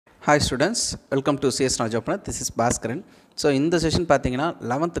Hi students, welcome to CS Rajapana. This is Baskaran. So in the session பார்த்தீங்கன்னா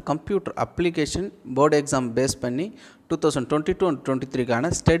 11th computer application board exam base பண்ணி 2022 and 23 கான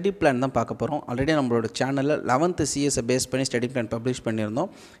study plan தான் பார்க்க போகிறோம். Already நம்மளோட சேனலில் 11th CS பேஸ் பண்ணி ஸ்டடி பிளான் பப்ளிஷ் பண்ணியிருந்தோம்.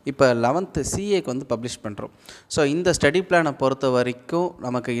 இப்போ 11th CAக்கு வந்து பப்ளிஷ் பண்ணுறோம். ஸோ இந்த ஸ்டடி பிளானை பொறுத்த வரைக்கும்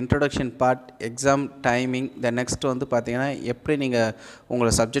நமக்கு introduction part, exam timing, the next வந்து பார்த்திங்கன்னா எப்படி நீங்கள்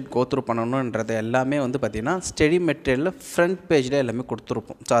உங்களை சப்ஜெக்ட் கோத்ரூ பண்ணணுன்றது எல்லாமே வந்து பார்த்திங்கன்னா ஸ்டடி மெட்டீரியலில் ஃப்ரண்ட் பேஜில் எல்லாமே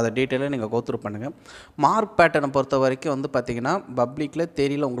கொடுத்துருப்போம். ஸோ அதை டீட்டெயிலாக நீங்கள் கோத்ரூ பண்ணுங்கள். மார்க் பேட்டர்னை பொறுத்த வரைக்கும் வந்து பார்த்திங்கன்னா பப்ளிக்கில்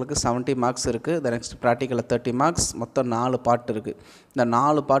தேரியில் உங்களுக்கு 70 மார்க்ஸ் இருக்குது. த நெக்ஸ்ட் ப்ராக்டிக்கலில் 30 மார்க்ஸ், மொத்தம் 4 பார்ட் இருக்குது. இந்த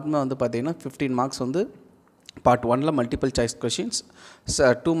 4 பார்ட்டுமே வந்து பார்த்திங்கன்னா 15 மார்க்ஸ் வந்து பார்ட் 1ல் multiple choice questions,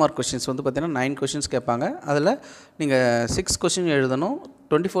 2 mark questions வந்து பார்த்திங்கன்னா 9 கொஷின்ஸ் கேட்பாங்க. அதில் நீங்கள் 6 கொஷின் எழுதணும்.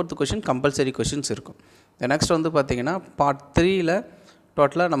 24th கொஷின் கம்பல்சரி கொஷின்ஸ் இருக்கும். நெக்ஸ்ட் வந்து பார்த்திங்கன்னா பார்ட் 3ல்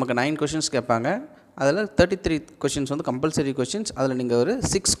டோட்டலாக நமக்கு 9 கொஷின்ஸ் கேட்பாங்க. அதில் 33 கொஷின்ஸ் வந்து கம்பல்சரி கொஷின்ஸ். அதில் நீங்கள் ஒரு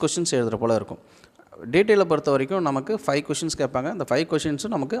 6 கொஷின்ஸ் எழுதுகிற போல் இருக்கும். டீட்டெயிலை பொறுத்த வரைக்கும் நமக்கு 5 கொஷின்ஸ் கேட்பாங்க. அந்த 5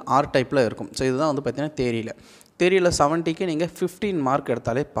 கொஷின்ஸும் நமக்கு R டைப்பில் இருக்கும். ஸோ இதுதான் வந்து பார்த்திங்கன்னா தேரியில் 70க்கு நீங்கள் 15 மார்க்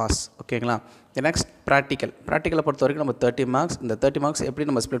எடுத்தாலே பாஸ். ஓகேங்களா? நெக்ஸ்ட் ப்ராக்டிக்கலை பொறுத்த வரைக்கும் நம்ம 30 மார்க்ஸ். இந்த 30 மார்க்ஸ் எப்படி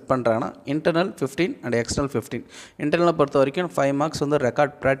நம்ம ஸ்ப்ளிட் பண்ணுறாங்கன்னா இன்டர்னல் 15 அண்ட் எக்ஸ்டர்னல் 15. இன்டர்னலை பொறுத்த வரைக்கும் 5 மார்க்ஸ் வந்து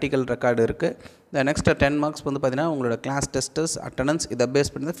ப்ராக்டிக்கல் ரெக்கார்டு இருக்குது. இந்த நெக்ஸ்ட் 10 மார்க்ஸ் வந்து பார்த்திங்கன்னா உங்களோட கிளாஸ் டெஸ்டஸ், அட்டண்டன்ஸ், இதை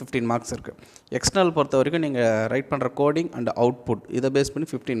பேஸ் பண்ணி தான் 15 மார்க்ஸ் இருக்குது. எக்ஸ்டர்னல் பொறுத்த வரைக்கும் நீங்கள் ரைட் பண்ணுற கோடிங் அண்ட் அவுட்புட், இதை பேஸ் பண்ணி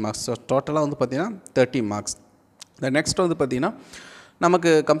 15 மார்க்ஸ். ஸோ டோட்டலாக வந்து பார்த்திங்கன்னா 30 மார்க்ஸ். இந்த நெக்ஸ்ட் வந்து பார்த்திங்கன்னா நமக்கு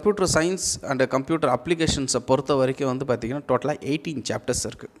கம்ப்யூட்டர் சயின்ஸ் அண்ட் கம்ப்யூட்டர் அப்ளிகேஷன்ஸை பொறுத்த வரைக்கும் வந்து பார்த்திங்கன்னா டோட்டலாக 18 சாப்டர்ஸ்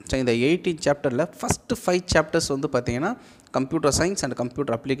இருக்குது. ஸோ இந்த 18 சாப்டரில் ஃபஸ்ட்டு 5 சாப்டர்ஸ் வந்து பார்த்திங்கன்னா computer science and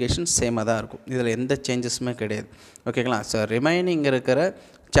computer application சேமாக தான் இருக்கும். இதில் எந்த சேஞ்சஸுமே கிடையாது. ஓகேங்களா? ஸோ ரிமைனிங் இருக்கிற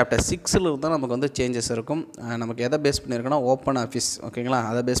சாப்டர் 6ல் தான் நமக்கு வந்து சேஞ்சஸ் இருக்கும். நமக்கு எதை பேஸ் பண்ணியிருக்கோன்னா ஓப்பன் ஆஃபீஸ், ஓகேங்களா,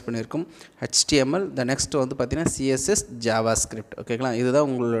 அதை பேஸ் பண்ணியிருக்கும். HTML, த நெக்ஸ்ட் வந்து பார்த்திங்கன்னா CSS, ஜாவா ஸ்கிரிப்ட். ஓகேங்களா? இதுதான்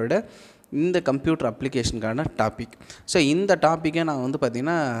உங்களோட இந்த கம்ப்யூட்டர் அப்ளிகேஷனுக்கான டாபிக். ஸோ இந்த டாப்பிக்கை நான் வந்து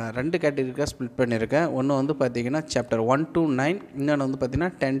பார்த்திங்கன்னா 2 கேட்டகரிக்காக ஸ்ப்ளிட் பண்ணியிருக்கேன். ஒன்று வந்து பார்த்திங்கன்னா சாப்டர் 1 to 9, இன்னொன்று வந்து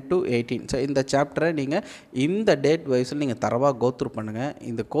பார்த்திங்கன்னா 10 to 18. ஸோ இந்த சாப்டரை நீங்கள் இந்த டேட் வைஸில் நீங்கள் தரவாக கோத்ரூ பண்ணுங்கள்.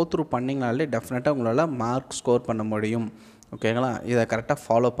 இந்த கோத்ரூ பண்ணிங்கனாலே டெஃபினட்டாக உங்களால் மார்க் ஸ்கோர் பண்ண முடியும். ஓகேங்களா? இதை கரெக்டாக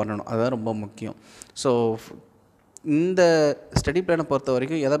ஃபாலோ பண்ணணும், அதுதான் ரொம்ப முக்கியம். ஸோ இந்த ஸ்டடி பிளானை பொறுத்த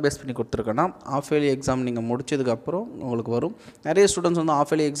வரைக்கும் எதை பேஸ் பண்ணி கொடுத்துருக்கோன்னா ஆஃப் இயர்லி எக்ஸாம் நீங்கள் முடிச்சதுக்கப்புறம் உங்களுக்கு வரும். நிறைய ஸ்டூடெண்ட்ஸ் வந்து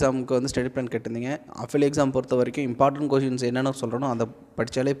ஆஃப் இயர்லி எக்ஸாமுக்கு வந்து ஸ்டடி பிளான் கேட்டிருந்தீங்க. ஆஃப் இயர்லி எக்ஸாம் பொறுத்த வரைக்கும் இம்பார்ட்டன்ட் கொஷின்ஸ் என்னென்னு சொல்கிறனோ அதை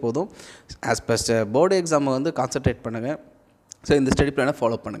படித்தாலே போதும். ஆஸ் பர் போர்டு எக்ஸாமை வந்து கான்சன்ட்ரேட் பண்ணுங்கள். ஸோ இந்த ஸ்டடி பிளானை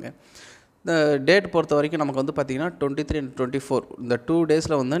ஃபாலோ பண்ணுங்கள். இந்த டேட் பொறுத்த வரைக்கும் நமக்கு வந்து பார்த்திங்கன்னா 23 and 24 இந்த 2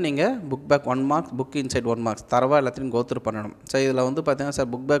 டேஸில் வந்து நீங்கள் book back 1 marks, book inside 1 marks தரவா எல்லாத்தையும் கோத்ரூ பண்ணணும். ஸோ இதில் வந்து பார்த்திங்கன்னா சார்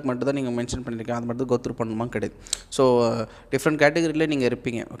புக் பேக் மட்டும் தான் நீங்கள் மென்ஷன் பண்ணியிருக்கேன், அது மட்டும் கோத்ரூ பண்ணணுமா கிடையாது. ஸோ டிஃப்ரெண்ட் கேட்டகரியில் நீங்கள்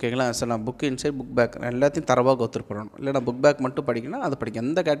இருப்பீங்க. ஓகேங்களா? ஸோ நான் புக் இன்சைட், புக் பேக் எல்லாத்தையும் தரவாக கோத்ரூ பண்ணணும். இல்லை நான் புக் பேக் மட்டும் படிக்கணும், அதை படிக்க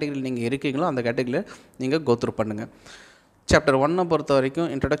எந்த கேட்டகரியில் நீங்கள் இருக்கீங்களோ அந்த கேட்டகரியில் நீங்கள் கோத்ரூ பண்ணுங்கள். சாப்டர் 1 பொறுத்த வரைக்கும்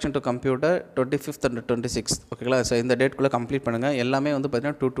introduction to computer 25th and 26th. ஓகேங்களா? ஸோ இந்த டேட்குள்ளே கம்ப்ளீட் பண்ணுங்கள். எல்லாமே வந்து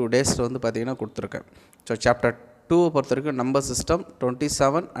பார்த்திங்கன்னா 2 days வந்து பார்த்திங்கன்னா கொடுத்துருக்கேன். ஸோ சாப்டர் 2 பொறுத்த வரைக்கும் number system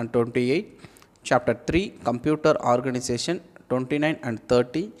 27 and 28. Chapter 3 computer organisation 29 and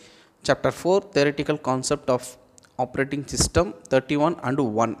 30. Chapter 4 theoretical concept of operating system 31 and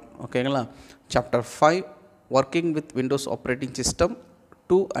 1. ஓகேங்களா? Chapter 5 working with Windows operating system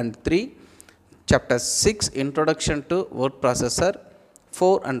 2 and 3. Chapter 6 Introduction to Word Processor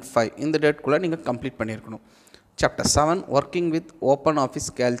 4 and 5. இந்த டேட்குள்ளே நீங்கள் கம்ப்ளீட் பண்ணியிருக்கணும். Chapter 7 Working with Open Office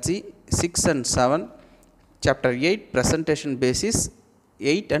Galaxy 6 and 7. Chapter 8 Presentation Basis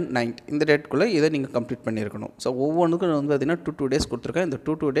 8 and 9. இந்த டேட்குள்ளே இதை நீங்கள் complete பண்ணியிருக்கணும். So ஒவ்வொன்றுக்கும் வந்து பார்த்திங்கன்னா 2 days கொடுத்துருக்கேன். இந்த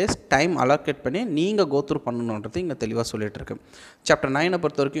 2 days டைம் அலோகேட் பண்ணி நீங்கள் கோத்ரூ பண்ணணுன்றது இங்கே தெளிவாக சொல்லிகிட்ருக்கேன். சாப்டர் 9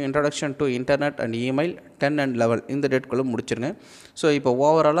 பொறுத்த வரைக்கும் introduction to internet and email 10 and 11 இந்த டேட்குள்ளே முடிச்சிருங்க. ஸோ இப்போ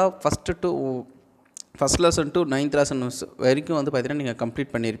ஓவராலாக first lesson to 9th lesson வரைக்கும் வந்து பார்த்திங்கன்னா நீங்கள்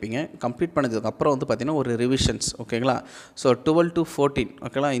கம்ப்ளீட் பண்ணியிருப்பீங்க. கம்ப்ளீட் பண்ணதுக்கப்புறம் வந்து பார்த்திங்கன்னா ஒரு ரிவிஷன்ஸ். ஓகேங்களா? So 12 to 14.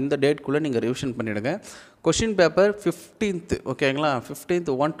 ஓகேங்களா? இந்த டேட்குள்ளே நீங்கள் ரிவிஷன் பண்ணிவிடுங்க. Question paper 15th. ஓகேங்களா?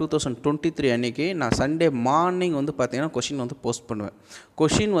 15th 1 2023 அன்றைக்கி நான் சண்டே மார்னிங் வந்து பார்த்திங்கன்னா கொஷின் வந்து போஸ்ட் பண்ணுவேன்.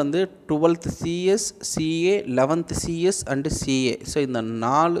 கொஷின் வந்து 12th CS, CA, 11th CS and CA. So இந்த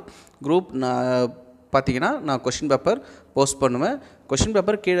 4 குரூப் பார்த்திங்கன்னா நான் கொஷின் பேப்பர் போஸ்ட் பண்ணுவேன். கொஷின்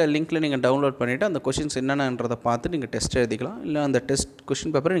பேப்பர் கீழே லிங்க்கில் நீங்கள் டவுன்லோட் பண்ணிவிட்டு அந்த கொஷின்ஸ் என்னென்னன்றதை பார்த்து நீங்கள் டெஸ்ட் எழுதிக்கலாம். இல்லை அந்த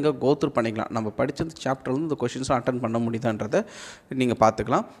கொஷின் பேப்பரை நீங்கள் கோத்ரூ பண்ணிக்கலாம். நம்ம படித்த சாப்டர்லேருந்து இந்த கொஷின்ஸும் அட்டன் பண்ண முடியுதான்றதை நீங்கள்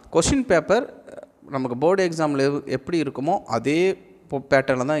பார்த்துக்கலாம். கொஷின் பேப்பர் நமக்கு போர்டு எக்ஸாமில் எப்படி இருக்குமோ அதே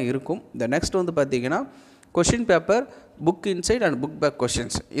பேட்டர்னில் தான் இருக்கும். இந்த நெக்ஸ்ட் வந்து பார்த்திங்கன்னா question paper book inside and book back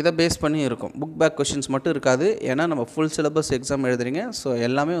questions இதை பேஸ் பண்ணி இருக்கும். புக் பேக் கொஷின்ஸ் மட்டும் இருக்காது, ஏன்னா நம்ம ஃபுல் சிலபஸ் எக்ஸாம் எழுதுறீங்க. ஸோ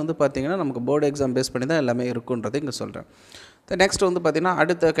எல்லாமே வந்து பார்த்திங்கன்னா நமக்கு போர்டு எக்ஸாம் பேஸ் பண்ணி தான் எல்லாமே இருக்குன்றதை இங்கே சொல்கிறேன். நெக்ஸ்ட் வந்து பார்த்திங்கன்னா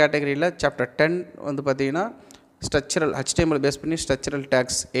அடுத்த கேட்டகரியில் சாப்டர் 10 வந்து பார்த்திங்கன்னா ஸ்ட்ரக்சரல் HTML பேஸ் பண்ணி structural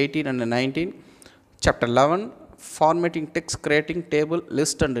tax 18 and 19. Chapter 11 formatting text creating table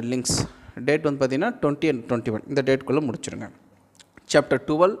list and links. Date வந்து பார்த்திங்கன்னா 20 and 21 இந்த டேட்குள்ளே முடிச்சிருங்க. Chapter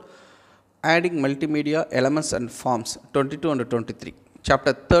 12 adding multimedia elements and forms 22 and 23.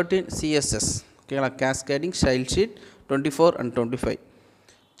 Chapter 13 CSS ஓகேங்களா, cascading style sheet 24 and 25.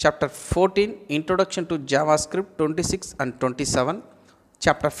 Chapter 14 Introduction to JavaScript 26 and 27.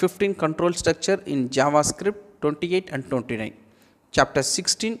 Chapter 15 Control Structure in JavaScript 28 and 29. Chapter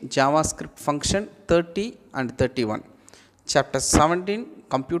 16 JavaScript Function 30 and 31. Chapter 17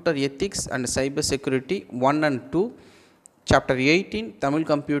 Computer Ethics and Cyber Security 1 and 2. Chapter 18 Tamil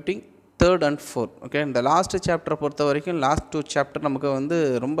Computing 3rd and 4th. Okay, இந்த last சாப்டரை பொறுத்த வரைக்கும் last 2 chapter நமக்கு வந்து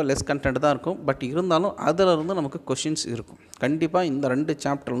ரொம்ப less content தான் இருக்கும். But இருந்தாலும் அதில் இருந்து நமக்கு கொஷின்ஸ் இருக்கும். கண்டிப்பாக இந்த 2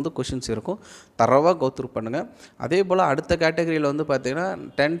 சாப்டர் வந்து கொஷின்ஸ் இருக்கும். தரவாக கோத்ரூ பண்ணுங்கள். அதே போல் அடுத்த கேட்டகரியில் வந்து பார்த்திங்கன்னா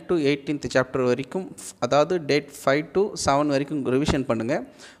 10 to 18th சாப்டர் வரைக்கும், அதாவது டேட் 5 to 7 வரைக்கும் ரிவிஷன் பண்ணுங்கள்.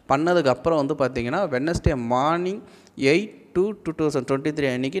 பண்ணதுக்கப்புறம் வந்து பார்த்திங்கன்னா வெட்னஸ்டே மார்னிங் 8 to 2023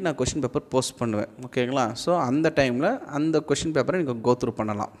 அன்றைக்கி நான் கொஷின் பேப்பர் போஸ்ட் பண்ணுவேன். ஓகேங்களா, ஸோ அந்த டைமில் அந்த கொஷின் பேப்பரை நீங்கள் கோத்ரூ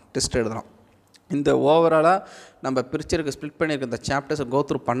பண்ணலாம், டெஸ்ட் எழுதலாம். இந்த ஓவராலாக நம்ம பிரிச்சிருக்க ஸ்ப்ளிட் பண்ணியிருக்க இந்த சாப்டர்ஸை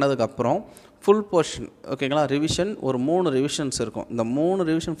கோத்ரூ பண்ணதுக்கப்புறம் ஃபுல் போர்ஷன் ஓகேங்களா ரிவிஷன் ஒரு 3 ரிவிஷன்ஸ் இருக்கும். இந்த 3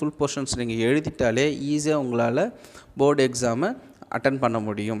 ரிவிஷன் ஃபுல் போர்ஷன்ஸ் நீங்கள் எழுதிட்டாலே ஈஸியாக உங்களால் போர்டு எக்ஸாமை அட்டன் பண்ண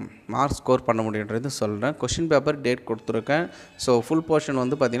முடியும், மார்க் ஸ்கோர் பண்ண முடியுன்றது சொல்கிறேன். கொஷின் பேப்பர் டேட் கொடுத்துருக்கேன். ஸோ ஃபுல் போர்ஷன்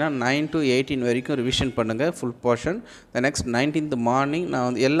வந்து பார்த்திங்கன்னா 9 to 18 வரைக்கும் ரிவிஷன் பண்ணுங்கள் full portion. Next 19th morning நான்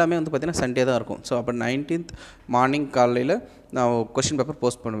வந்து எல்லாமே வந்து பார்த்திங்கன்னா சண்டே தான் இருக்கும். ஸோ அப்போ 19th மார்னிங் காலையில் நான் கொஷின் பேப்பர்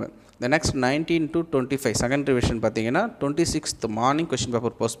போஸ்ட் பண்ணுவேன். நெக்ஸ்ட் 19 to 25 செகண்ட் ரிவிஷன் பார்த்திங்கன்னா 26th morning question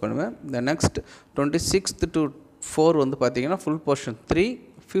paper post பண்ணுவேன். நெக்ஸ்ட் 26th to 4 வந்து பார்த்திங்கன்னா ஃபுல் போர்ஷன் 3.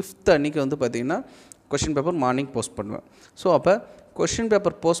 5th அன்றைக்கி வந்து பார்த்திங்கன்னா கொஷின் பேப்பர் மார்னிங் போஸ்ட் பண்ணுவேன். ஸோ அப்போ கொஷின்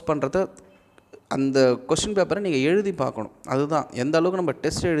பேப்பர் போஸ்ட் பண்ணுறத அந்த கொஷின் பேப்பரை நீங்கள் எழுதி பார்க்கணும். அதுதான் எந்த அளவுக்கு நம்ம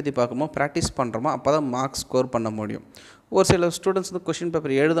டெஸ்ட் எழுதி பார்க்கமோ ப்ராக்டிஸ் பண்ணுறோமோ அப்போ தான் மார்க்ஸ் ஸ்கோர் பண்ண முடியும். ஒரு சில ஸ்டூடெண்ட்ஸ் வந்து கொஷின்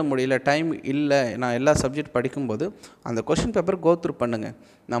பேப்பர் எழுத முடியல, டைம் இல்லை, நான் எல்லா சப்ஜெக்ட் படிக்கும்போது அந்த கொஷின் பேப்பர் கோத்ரூ பண்ணுங்கள்.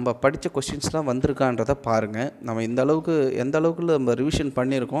 நம்ம படித்த கொஷின்ஸ்லாம் வந்திருக்கான்றதை பாருங்கள். நம்ம இந்த அளவுக்கு எந்த அளவுக்கு நம்ம ரிவிஷன்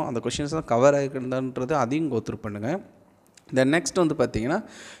பண்ணியிருக்கோம், அந்த கொஷின்ஸ்லாம் கவர் ஆகிருக்குன்றதை அதையும் கோத்ரூ பண்ணுங்கள். நெக்ஸ்ட் வந்து பார்த்திங்கன்னா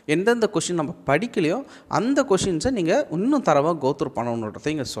எந்தெந்த கொஷின் நம்ம படிக்கலையோ அந்த கொஷின்ஸை நீங்கள் இன்னும் தரவாக கோத்ரூ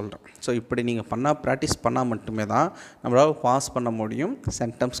பண்ணணுன்றதை இங்கே சொல்கிறேன். ஸோ இப்படி நீங்கள் ப்ராக்டிஸ் பண்ணால் மட்டுமே தான் நம்மளால் பாஸ் பண்ண முடியும்,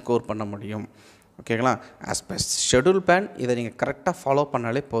 சென்டம் ஸ்கோர் பண்ண முடியும். ஓகேங்களா, ஆஸ் பர் ஷெடியூல் பிளான் இதை நீங்கள் கரெக்டாக ஃபாலோ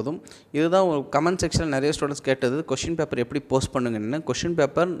பண்ணாலே போதும். இதுதான் ஒரு கமெண்ட் செக்ஷனில் நிறைய ஸ்டூடெண்ட்ஸ் கேட்டது, கொஷின் பேப்பர் எப்படி போஸ்ட் பண்ணுங்கன்னு. கொஷின்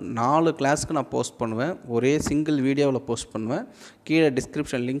பேப்பர் 4 கிளாஸுக்கு நான் போஸ்ட் பண்ணுவேன், ஒரே சிங்கிள் வீடியோவில் போஸ்ட் பண்ணுவேன். கீழே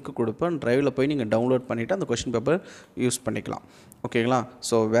டிஸ்கிரிப்ஷன் லிங்க் கொடுப்பேன், ட்ரைவில் போய் நீங்கள் டவுன்லோட் பண்ணிவிட்டு அந்த கொஷின் பேப்பர் யூஸ் பண்ணிக்கலாம். ஓகேங்களா,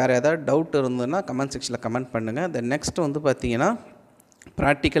 ஸோ வேறு ஏதாவது டவுட் இருந்ததுன்னா கமெண்ட் செக்ஷனில் கமெண்ட் பண்ணுங்கள். நெக்ஸ்ட் வந்து பார்த்திங்கன்னா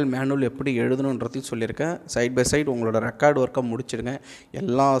ப்ராக்டிக்கல் மேனுவல் எப்படி எழுதணுன்றதையும் சொல்லியிருக்கேன். சைட் பை சைடு உங்களோட ரெக்கார்டு ஒர்க்கை முடிச்சிடுங்க.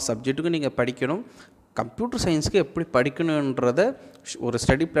 எல்லா சப்ஜெக்ட்டுக்கும் நீங்கள் படிக்கணும். கம்ப்யூட்டர் சயின்ஸுக்கு எப்படி படிக்கணுன்றத ஒரு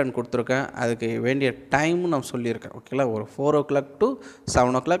ஸ்டடி பிளான் கொடுத்துருக்கேன். அதுக்கு வேண்டிய டைமும் நான் சொல்லியிருக்கேன். ஓகேங்களா, ஒரு 4 o'clock to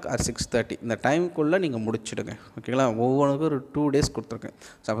 7 o'clock or 6:30 இந்த டைமுக்குள்ளே நீங்கள் முடிச்சிடுங்க. ஓகேங்களா, ஒவ்வொன்றுக்கும் ஒரு 2 days கொடுத்துருக்கேன்.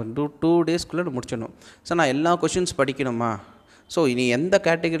 ஸோ அப்போ 2 daysக்குள்ளே முடிச்சிடணும். ஸோ நான் எல்லா கொஷின்ஸ் படிக்கணுமா? ஸோ நீ எந்த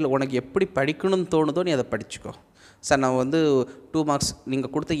கேட்டகரியில் உனக்கு எப்படி படிக்கணும்னு தோணுதோ நீ அதை படிச்சுக்கோ. சார் நான் வந்து 2 marks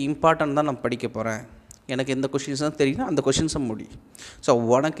நீங்கள் கொடுத்த இம்பார்ட்டன்ட் தான் நான் படிக்க போகிறேன், எனக்கு எந்த கொஷின்ஸ் தான் தெரியும் அந்த கொஷின்ஸை முடி. ஸோ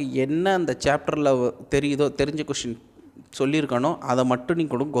உனக்கு என்ன அந்த சாப்டரில் தெரியுதோ தெரிஞ்ச கொஷின் சொல்லியிருக்கானோ அதை மட்டும்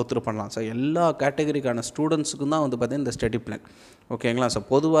நீங்கள் கூட கோத்ரூ பண்ணலாம். ஸோ எல்லா கேட்டகரிக்கான ஸ்டூடெண்ட்ஸுக்கும் தான் வந்து பார்த்தீங்கன்னா இந்த ஸ்டடி பிளான். ஓகேங்களா, ஸோ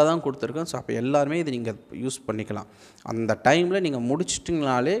பொதுவாக தான் கொடுத்துருக்கேன். ஸோ அப்போ எல்லாருமே இது நீங்கள் யூஸ் பண்ணிக்கலாம். அந்த டைமில் நீங்கள்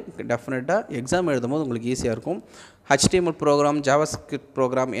முடிச்சிட்டிங்கனாலே டெஃபினட்டாக எக்ஸாம் எழுதும்போது உங்களுக்கு ஈஸியாக இருக்கும். HTML ப்ரோக்ராம், JavaScript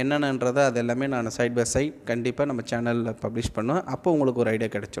ப்ரோக்ராம் என்னென்னன்றதை அது எல்லாமே நான் சைட் பை சைட் கண்டிப்பாக நம்ம சேனலில் பப்ளிஷ் பண்ணுவேன். அப்போ உங்களுக்கு ஒரு ஐடியா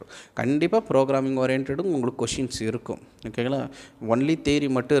கிடைச்சிடும். கண்டிப்பாக ப்ரோக்ராமிங் ஓரியன்டும் உங்களுக்கு கொஷின்ஸ் இருக்கும். ஓகேங்களா, ஒன்லி தியரி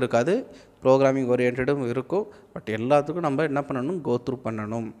மட்டும் இருக்காது, ப்ரோக்ராமிங் ஓரியன்டும் இருக்கும். பட் எல்லாத்துக்கும் நம்ம என்ன பண்ணணும், கோத்ரூ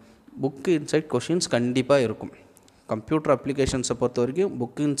பண்ணணும். புக்கு இன்சைட் கொஷின்ஸ் கண்டிப்பாக இருக்கும். கம்ப்யூட்டர் அப்ளிகேஷன்ஸை பொறுத்த வரைக்கும்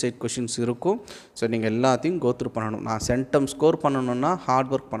புக்கு இன்சைட் கொஷின்ஸ் இருக்கும். ஸோ நீங்கள் எல்லாத்தையும் கோத்ரூ பண்ணணும். நான் சென்டம் ஸ்கோர் பண்ணணுன்னா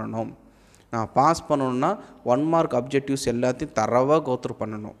ஹார்ட் ஒர்க் பண்ணணும். நான் பாஸ் பண்ணணுன்னா 1 mark அப்ஜெக்டிவ்ஸ் எல்லாத்தையும் தரவாக கோத்ரூ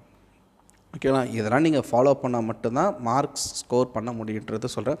பண்ணணும். ஓகேங்களா, இதெல்லாம் நீங்கள் ஃபாலோ பண்ணால் மட்டும்தான் மார்க்ஸ் ஸ்கோர் பண்ண முடியுன்றது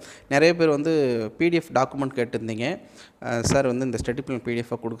சொல்கிறேன். நிறைய பேர் வந்து PDF டாக்குமெண்ட் கேட்டிருந்தீங்க, சார் வந்து இந்த ஸ்டடி பிளான்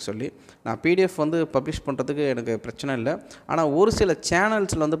PDF கொடுக்க சொல்லி. நான் PDF வந்து பப்ளிஷ் பண்ணுறதுக்கு எனக்கு பிரச்சனை இல்லை. ஆனால் ஒரு சில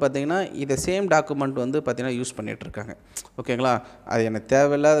சேனல்ஸில் வந்து பார்த்திங்கன்னா இதை சேம் டாக்குமெண்ட் வந்து பார்த்திங்கன்னா யூஸ் பண்ணிகிட்ருக்காங்க. ஓகேங்களா, அது எனக்கு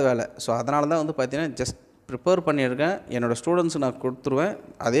தேவையில்லாத வேலை. ஸோ அதனால தான் வந்து பார்த்திங்கன்னா ஜஸ்ட் ப்ரிப்பேர் பண்ணியிருக்கேன், என்னோடய ஸ்டூடெண்ட்ஸு நான் கொடுத்துருவேன்.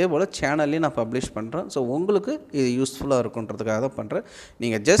 அதே போல் சேனல்லையும் நான் பப்ளிஷ் பண்ணுறேன். ஸோ உங்களுக்கு இது யூஸ்ஃபுல்லாக இருக்குன்றதுக்காக தான் பண்ணுறேன்.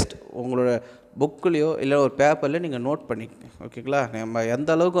 நீங்கள் ஜஸ்ட் உங்களோட புக்குலேயோ இல்லை ஒரு பேப்பர்லையோ நீங்கள் நோட் பண்ணிக்கங்க. ஓகேங்களா? நம்ம எந்த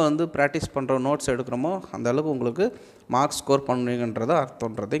அளவுக்கு வந்து ப்ராக்டிஸ் பண்ணுறோம், நோட்ஸ் எடுக்கிறோமோ அந்த அளவுக்கு உங்களுக்கு மார்க்ஸ் ஸ்கோர் பண்ணுவீங்கன்றதை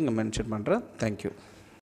அர்த்தன்றதை இங்கே மென்ஷன் பண்ணுறேன். தேங்க்யூ.